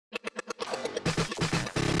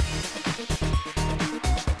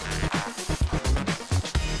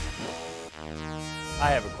I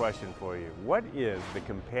have a question for you. What is the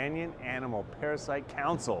Companion Animal Parasite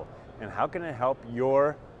Council and how can it help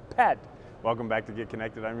your pet? Welcome back to Get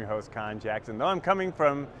Connected. I'm your host, Conn Jackson. Though I'm coming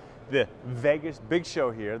from the Vegas big show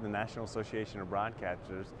here, the National Association of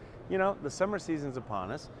Broadcasters, you know, the summer season's upon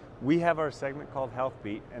us. We have our segment called Health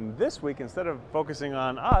Beat, and this week, instead of focusing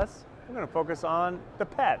on us, we're going to focus on the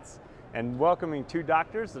pets and welcoming two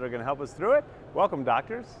doctors that are going to help us through it. Welcome,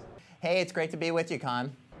 doctors. Hey, it's great to be with you,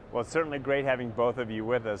 Conn. Well, it's certainly great having both of you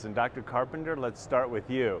with us. And Dr. Carpenter, let's start with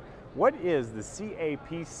you. What is the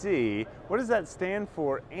CAPC? What does that stand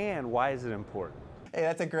for, and why is it important? Hey,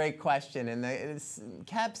 that's a great question. And the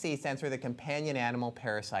CAPC stands for the Companion Animal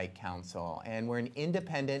Parasite Council. And we're an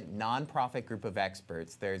independent, nonprofit group of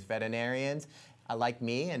experts. There's veterinarians like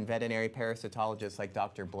me and veterinary parasitologists like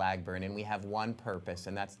Dr. Blackburn, and we have one purpose,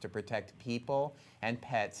 and that's to protect people and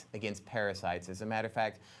pets against parasites. As a matter of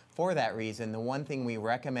fact, for that reason, the one thing we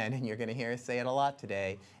recommend, and you're going to hear us say it a lot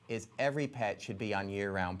today, is every pet should be on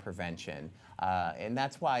year-round prevention. And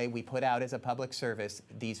that's why we put out as a public service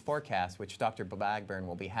these forecasts, which Dr. Blackburn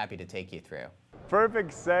will be happy to take you through.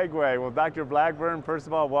 Perfect segue. Well, Dr. Blackburn, first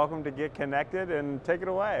of all, welcome to Get Connected, and take it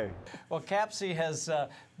away. Well, CAPC has,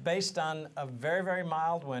 based on a very, very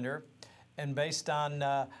mild winter and based on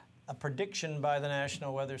a prediction by the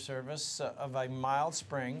National Weather Service of a mild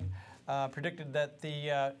spring, predicted that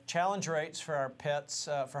the challenge rates for our pets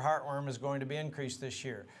for heartworm is going to be increased this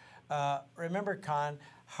year. Remember, Conn,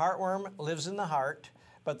 heartworm lives in the heart,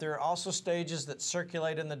 but there are also stages that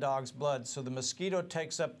circulate in the dog's blood. So the mosquito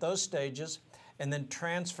takes up those stages and then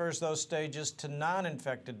transfers those stages to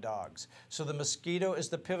non-infected dogs. So the mosquito is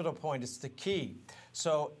the pivotal point, it's the key.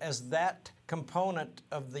 So as that component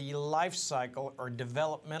of the life cycle, or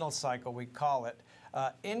developmental cycle we call it,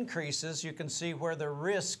 increases, you can see where the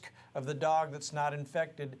risk of the dog that's not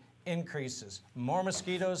infected increases. More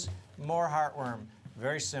mosquitoes, more heartworm.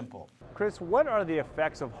 Very simple. Chris, what are the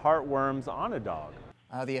effects of heartworms on a dog?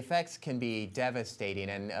 The effects can be devastating,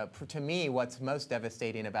 and to me, what's most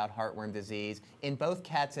devastating about heartworm disease in both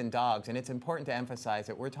cats and dogs, and it's important to emphasize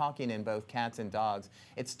that we're talking in both cats and dogs,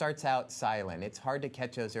 it starts out silent. It's hard to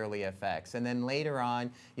catch those early effects, and then later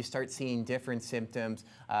on, you start seeing different symptoms,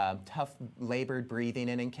 tough labored breathing,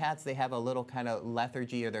 and in cats, they have a little kind of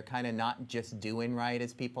lethargy, or they're kind of not just doing right,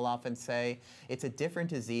 as people often say. It's a different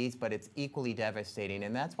disease, but it's equally devastating,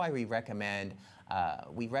 and that's why we recommend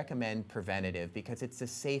preventative, because it's the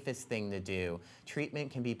safest thing to do. Treatment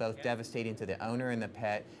can be both devastating to the owner and the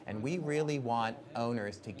pet, and we really want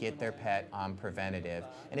owners to get their pet on preventative.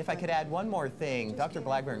 And if I could add one more thing, Dr.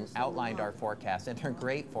 Blackburn outlined our forecasts, and they're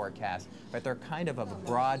great forecasts, but they're kind of a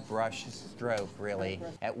broad brush stroke, really,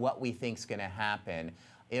 at what we think is going to happen.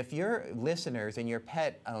 If your listeners and your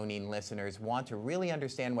pet-owning listeners want to really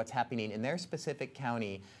understand what's happening in their specific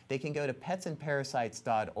county, they can go to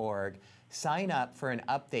petsandparasites.org, sign up for an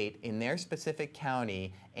update in their specific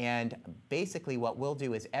county, and basically what we'll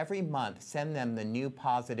do is every month send them the new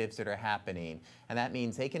positives that are happening. And that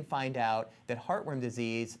means they can find out that heartworm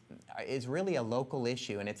disease is really a local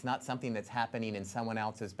issue, and it's not something that's happening in someone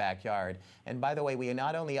else's backyard. And by the way, we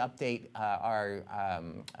not only update our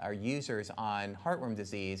users on heartworm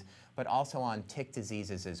disease, but also on tick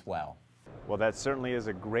diseases as well. Well, that certainly is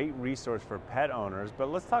a great resource for pet owners, but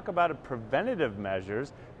let's talk about preventative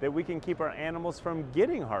measures that we can keep our animals from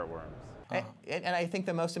getting heartworms. And I think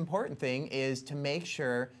the most important thing is to make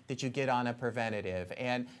sure that you get on a preventative,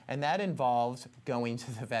 and that involves going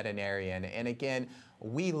to the veterinarian. And again,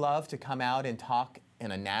 we love to come out and talk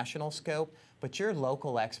in a national scope, but your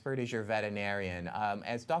local expert is your veterinarian.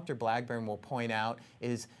 As Dr. Blackburn will point out,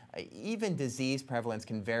 even disease prevalence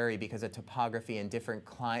can vary because of topography and different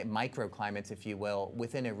microclimates, if you will,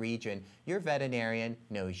 within a region. Your veterinarian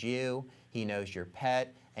knows you, he knows your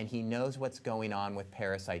pet, and he knows what's going on with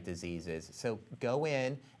parasite diseases. So go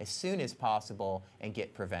in as soon as possible and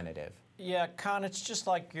get preventative. Yeah, Conn, it's just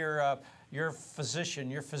like your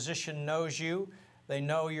physician. Your physician knows you. They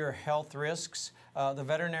know your health risks. The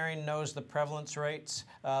veterinarian knows the prevalence rates.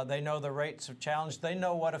 They know the rates of challenge. They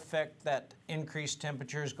know what effect that increased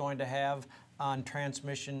temperature is going to have on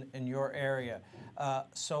transmission in your area.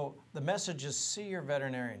 So the message is see your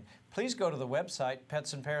veterinarian. Please go to the website,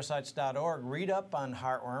 petsandparasites.org, read up on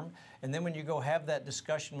heartworm, and then when you go have that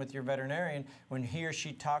discussion with your veterinarian, when he or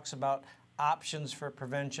she talks about options for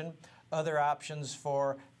prevention, other options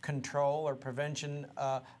for control or prevention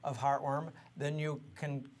of heartworm, then you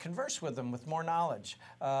can converse with them with more knowledge.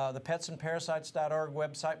 The petsandparasites.org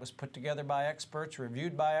website was put together by experts,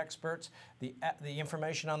 reviewed by experts. The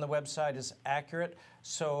information on the website is accurate,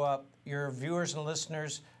 so your viewers and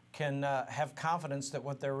listeners can have confidence that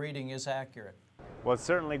what they're reading is accurate. Well, it's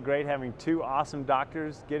certainly great having two awesome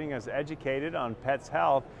doctors getting us educated on pets'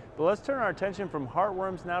 health, but let's turn our attention from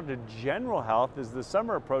heartworms now to general health as the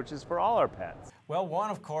summer approaches for all our pets. Well,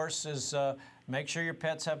 one, of course, is make sure your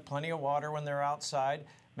pets have plenty of water when they're outside.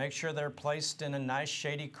 Make sure they're placed in a nice,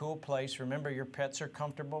 shady, cool place. Remember, your pets are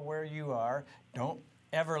comfortable where you are. Don't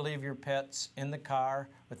ever leave your pets in the car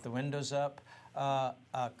with the windows up.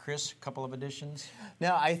 Chris, a couple of additions?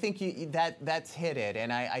 No, I think that's hit it.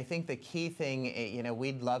 And I think the key thing,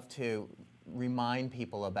 we'd love to remind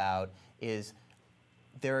people about is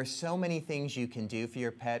there are so many things you can do for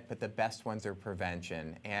your pet, but the best ones are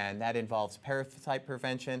prevention. And that involves parasite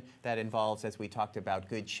prevention. That involves, as we talked about,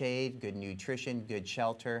 good shade, good nutrition, good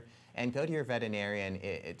shelter. And go to your veterinarian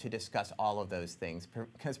to discuss all of those things,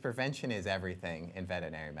 because prevention is everything in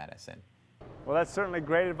veterinary medicine. Well, that's certainly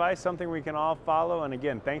great advice, something we can all follow. And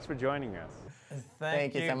again, thanks for joining us.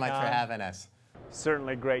 Thank you so much for having us.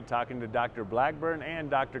 Certainly great talking to Dr. Blackburn and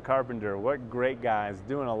Dr. Carpenter. What great guys,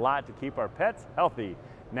 doing a lot to keep our pets healthy.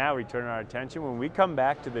 Now we turn our attention when we come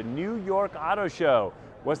back to the New York Auto Show.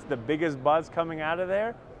 What's the biggest buzz coming out of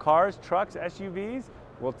there? Cars, trucks, SUVs?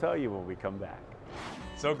 We'll tell you when we come back.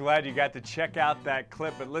 So glad you got to check out that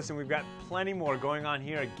clip, but listen, we've got plenty more going on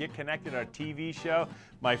here at Get Connected, our TV show.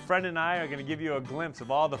 My friend and I are going to give you a glimpse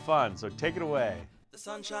of all the fun, so take it away. The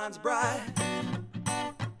sun shines bright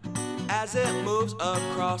as it moves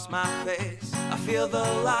across my face. I feel the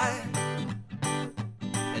light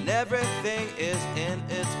and everything is in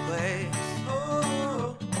its place.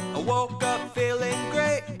 Oh, I woke up feeling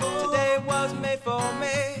great. Today was made for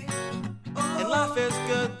me. And life is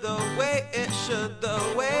good the way it should, the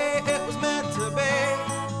way it was meant to be.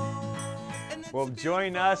 Well,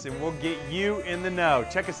 join us and we'll get you in the know.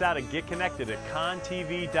 Check us out at Get Connected at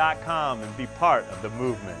conntv.com and be part of the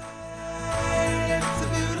movement.